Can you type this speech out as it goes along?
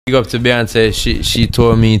Big up to Beyonce. She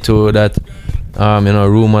told me too that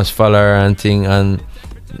rumors follow her and thing, and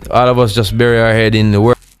all of us just bury our head in the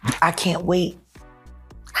work. I can't wait.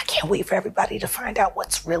 I can't wait for everybody to find out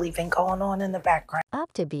what's really been going on in the background.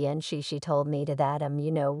 Up to Beyoncé, she told me to that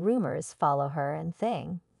rumors follow her and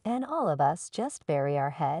thing. And all of us just bury our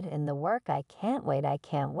head in the work. I can't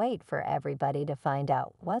wait for everybody to find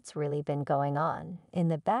out what's really been going on. In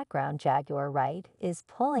the background, Jaguar Wright is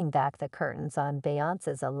pulling back the curtains on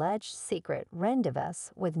Beyoncé's alleged secret rendezvous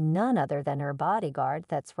with none other than her bodyguard.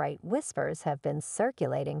 That's right, whispers have been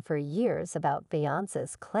circulating for years about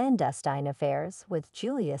Beyoncé's clandestine affairs with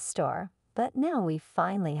Julius Store. But now we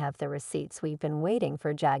finally have the receipts we've been waiting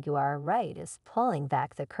for. Jaguar Wright is pulling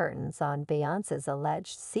back the curtains on Beyoncé's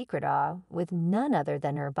alleged secret with none other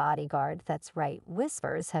than her bodyguard. That's right,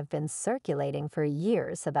 whispers have been circulating for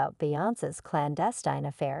years about Beyoncé's clandestine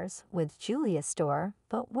affairs with Julius Store.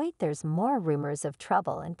 But wait, there's more rumors of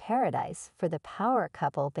trouble in paradise for the power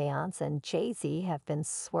couple. Beyoncé and Jay-Z have been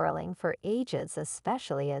swirling for ages,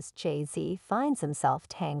 especially as Jay-Z finds himself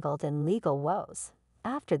tangled in legal woes.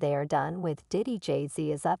 After they are done with Diddy,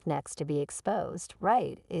 Jay-Z is up next to be exposed.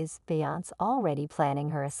 Right, is Beyoncé already planning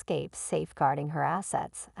her escape, safeguarding her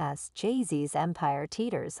assets as Jay-Z's empire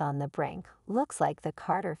teeters on the brink? Looks like the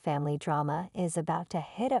Carter family drama is about to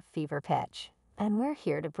hit a fever pitch. And we're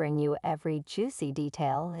here to bring you every juicy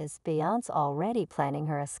detail. Is Beyoncé already planning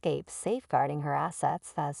her escape, safeguarding her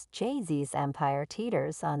assets as Jay-Z's empire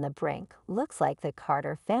teeters on the brink? Looks like the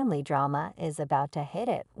Carter family drama is about to hit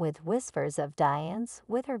it, with whispers of Diane's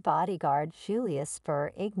with her bodyguard Julius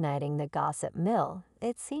Spur igniting the gossip mill.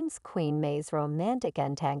 It seems Queen May's romantic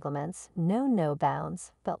entanglements know no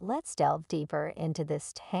bounds, but let's delve deeper into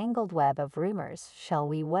this tangled web of rumors, shall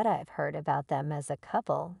we? What I've heard about them as a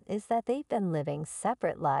couple is that they've been living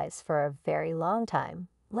separate lives for a very long time.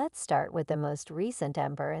 Let's start with the most recent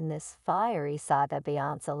ember in this fiery saga,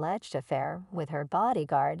 Beyoncé's alleged affair with her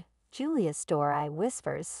bodyguard Julius Store.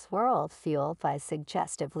 Whispers swirled, fueled by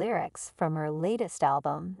suggestive lyrics from her latest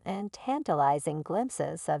album and tantalizing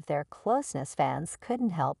glimpses of their closeness. Fans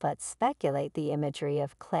couldn't help but speculate the imagery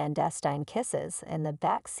of clandestine kisses in the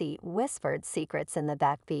backseat, whispered secrets in the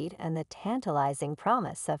backbeat, and the tantalizing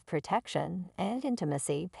promise of protection and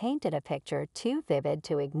intimacy painted a picture too vivid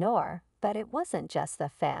to ignore. But it wasn't just the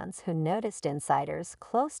fans who noticed. Insiders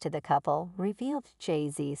close to the couple revealed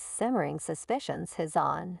Jay-Z's simmering suspicions his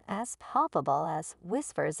on as palpable as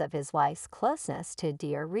whispers of his wife's closeness to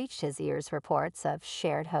Dear reached his ears. Reports of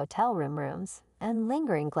shared hotel rooms and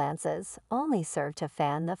lingering glances only served to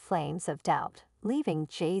fan the flames of doubt, leaving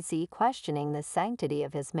Jay-Z questioning the sanctity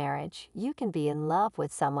of his marriage. You can be in love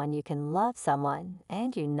with someone, you can love someone,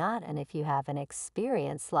 and you not. And if you haven't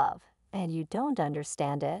experienced love and you don't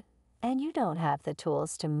understand it, and you don't have the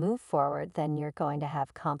tools to move forward, then you're going to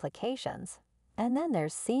have complications. And then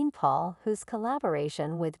there's Sean Paul, whose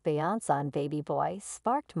collaboration with Beyoncé on Baby Boy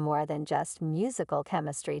sparked more than just musical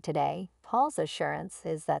chemistry today. Paul's assurance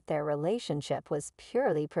is that their relationship was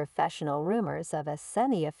purely professional. Rumors of a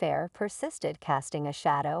semi-affair persisted, casting a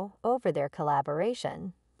shadow over their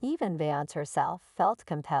collaboration. Even Beyoncé herself felt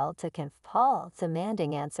compelled to confront Paul,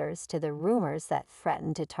 demanding answers to the rumors that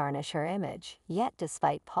threatened to tarnish her image. Yet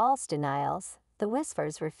despite Paul's denials, the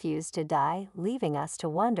whispers refused to die, leaving us to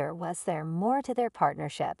wonder, was there more to their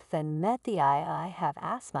partnership than met the eye? I have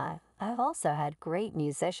asthma. I've also had great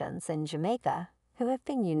musicians in Jamaica who have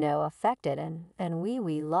been, affected, and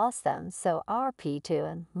we lost them, so RP too.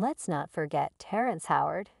 And let's not forget Terrence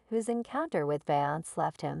Howard, whose encounter with Beyoncé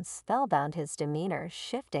left him spellbound, his demeanor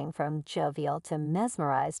shifting from jovial to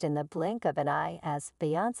mesmerized in the blink of an eye as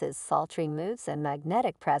Beyoncé's sultry moves and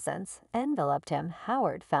magnetic presence enveloped him.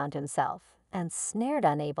 Howard found himself ensnared,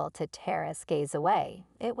 unable to tear his gaze away.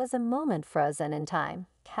 It was a moment frozen in time,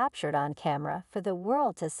 captured on camera for the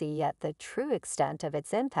world to see, yet the true extent of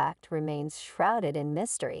its impact remains shrouded in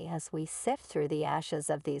mystery as we sift through the ashes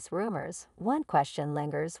of these rumors. One question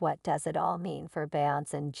lingers: what does it all mean for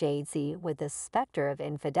Beyoncé and Jay-Z, with the specter of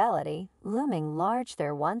infidelity looming large?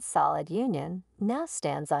 Their once solid union now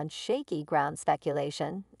stands on shaky ground.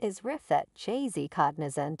 Speculation is rife that Jay-Z,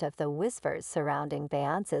 cognizant of the whispers surrounding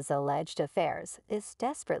Beyoncé's alleged affairs, is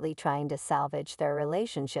desperately trying to salvage their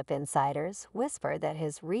relationship. Insiders whisper that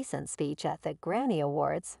his recent speech at the Grammy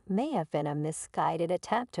Awards may have been a misguided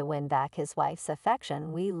attempt to win back his wife's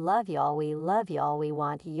affection. We love y'all, we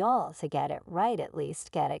want y'all to get it right, at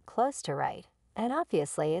least get it close to right. And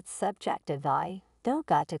obviously it's subjective. I don't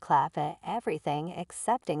got to clap at everything.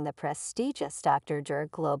 Accepting the prestigious Dr. Dre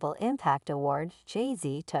Global Impact Award,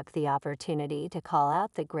 Jay-Z took the opportunity to call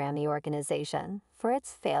out the Grammy organization for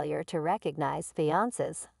its failure to recognize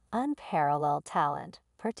Beyoncé's unparalleled talent.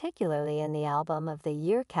 particularly in the Album of the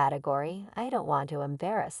Year category. I don't want to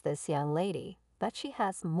embarrass this young lady, but she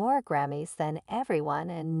has more Grammys than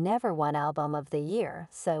everyone and never won Album of the Year,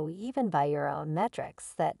 so even by your own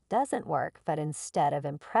metrics, that doesn't work. But instead of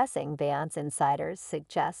impressing, Beyoncé insiders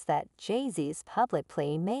suggest that Jay-Z's public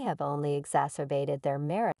plea may have only exacerbated their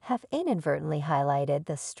marriage, have inadvertently highlighted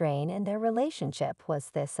the strain in their relationship.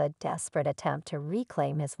 Was this a desperate attempt to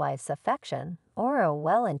reclaim his wife's affection, or a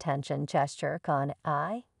well-intentioned gesture gone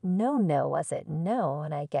awry? No, was it? No,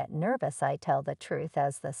 when I get nervous I tell the truth.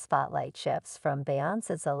 As the spotlight shifts from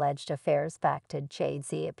Beyoncé's alleged affairs back to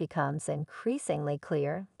Jay-Z, it becomes increasingly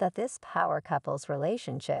clear that this power couple's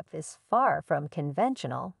relationship is far from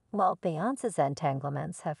conventional. While Beyoncé's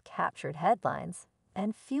entanglements have captured headlines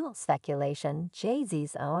and fuel speculation,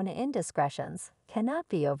 Jay-Z's own indiscretions cannot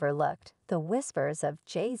be overlooked. The whispers of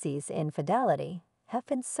Jay-Z's infidelity have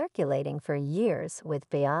been circulating for years, with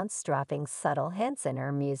Beyoncé dropping subtle hints in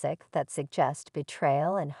her music that suggest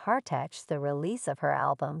betrayal and heartache. The release of her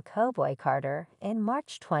album Cowboy Carter in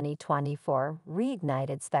March 2024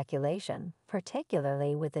 reignited speculation,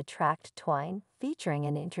 particularly with the track Twine, featuring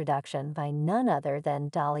an introduction by none other than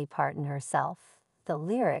Dolly Parton herself. The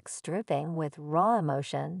lyrics, dripping with raw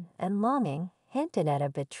emotion and longing, hinted at a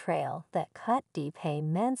betrayal that cut deep. Hey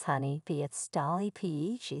men's honey, be it's Dolly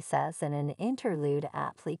P, she says in an interlude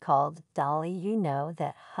aptly called Dolly, you know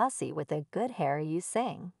that hussy with the good hair you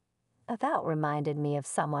sing about reminded me of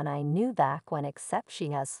someone I knew back when, except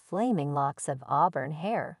she has flaming locks of auburn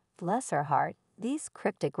hair. Bless her heart. These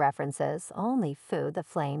cryptic references only fuel the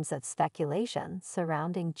flames of speculation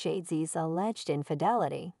surrounding Jay-Z's alleged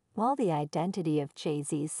infidelity. While the identity of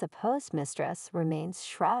Jay-Z's supposed mistress remains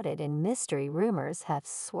shrouded in mystery, rumors have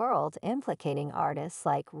swirled implicating artists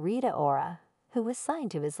like Rita Ora, who was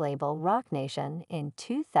signed to his label Roc Nation in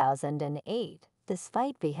 2008.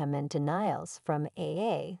 Despite vehement denials from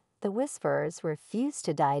AA, the whisperers refused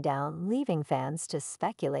to die down, leaving fans to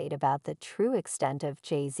speculate about the true extent of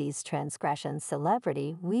Jay-Z's transgression.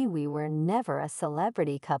 Celebrity, we were never a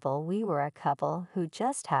celebrity couple, we were a couple who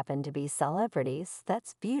just happened to be celebrities.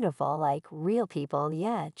 That's beautiful, like real people.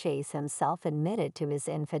 Yeah, Jay himself admitted to his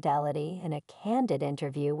infidelity in a candid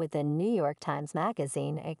interview with the New York Times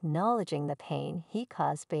Magazine, acknowledging the pain he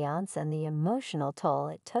caused Beyoncé and the emotional toll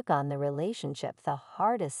it took on the relationship. The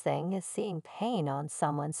hardest thing is seeing pain on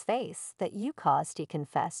someone's face that you caused. He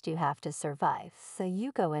confessed you have to survive, so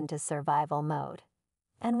you go into survival mode.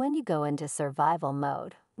 And when you go into survival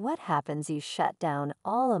mode, what happens? You shut down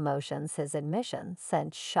all emotions. His admission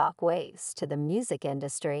sent shockwaves to the music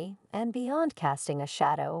industry and beyond, casting a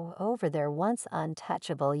shadow over their once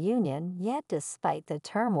untouchable union. Yet despite the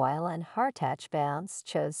turmoil and heartache, Beyoncé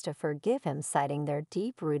chose to forgive him, citing their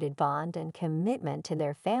deep-rooted bond and commitment to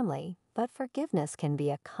their family. But forgiveness can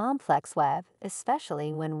be a complex web,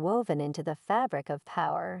 especially when woven into the fabric of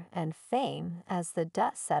power and fame. As the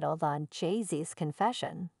dust settled on Jay-Z's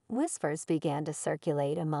confession, whispers began to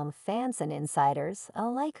circulate among fans and insiders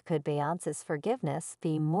alike. Could Beyoncé's forgiveness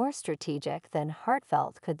be more strategic than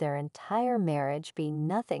heartfelt? Could their entire marriage be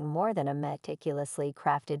nothing more than a meticulously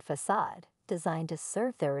crafted facade designed to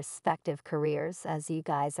serve their respective careers? As you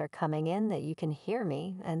guys are coming in, that you can hear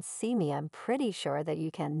me and see me, I'm pretty sure that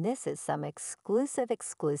you can. This is some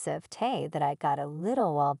exclusive tay that I got a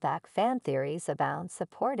little while back. Fan theories abound,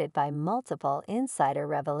 supported by multiple insider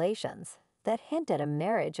revelations that hint at a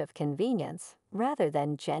marriage of convenience rather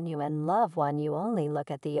than genuine love. One, you only look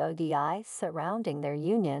at the ODI surrounding their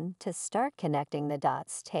union to start connecting the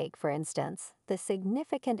dots. Take, for instance, the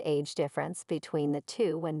significant age difference between the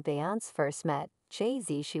two. When Beyoncé first met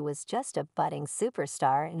Jay-Z, she was just a budding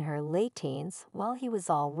superstar in her late teens, while he was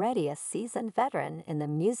already a seasoned veteran in the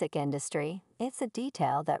music industry. It's a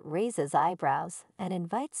detail that raises eyebrows and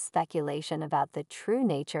invites speculation about the true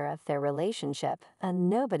nature of their relationship, and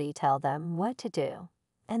nobody tell them what to do,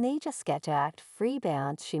 and they just get to act free.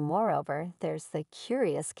 Beyoncé, moreover, there's the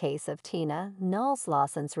curious case of Tina Knowles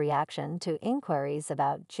Lawson's reaction to inquiries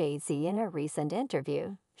about Jay-Z. In a recent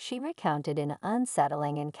interview, she recounted an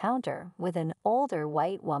unsettling encounter with an older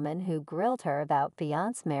white woman who grilled her about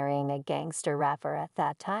Beyoncé marrying a gangster rapper. At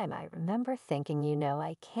that time, I remember thinking,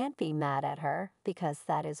 I can't be mad at her, because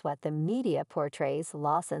that is what the media portrays.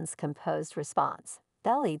 Lawson's composed response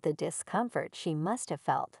bellied the discomfort she must have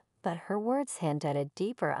felt, but her words hint at a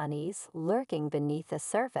deeper unease lurking beneath the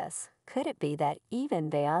surface. Could it be that even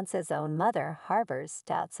Beyoncé's own mother harbors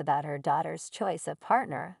doubts about her daughter's choice of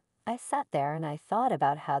partner? I sat there and I thought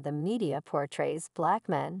about how the media portrays black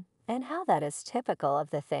men and how that is typical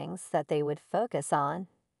of the things that they would focus on.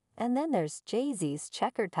 And then there's Jay-Z's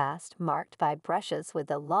checkered past, marked by brushes with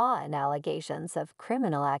the law and allegations of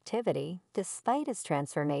criminal activity. Despite his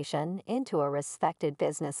transformation into a respected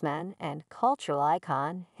businessman and cultural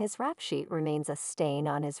icon, his rap sheet remains a stain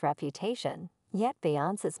on his reputation. Yet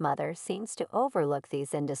Beyoncé's mother seems to overlook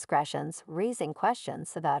these indiscretions, raising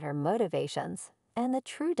questions about her motivations and the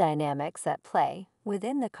true dynamics at play.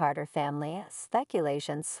 Within the Carter family,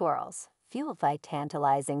 speculation swirls, fueled by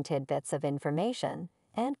tantalizing tidbits of information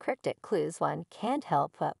and cryptic clues. One can't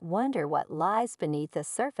help but wonder what lies beneath the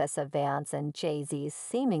surface of Beyoncé and Jay-Z's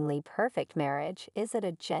seemingly perfect marriage. Is it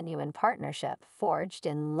a genuine partnership forged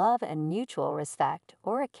in love and mutual respect,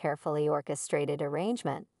 or a carefully orchestrated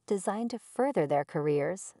arrangement designed to further their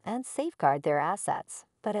careers and safeguard their assets?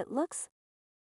 But it looks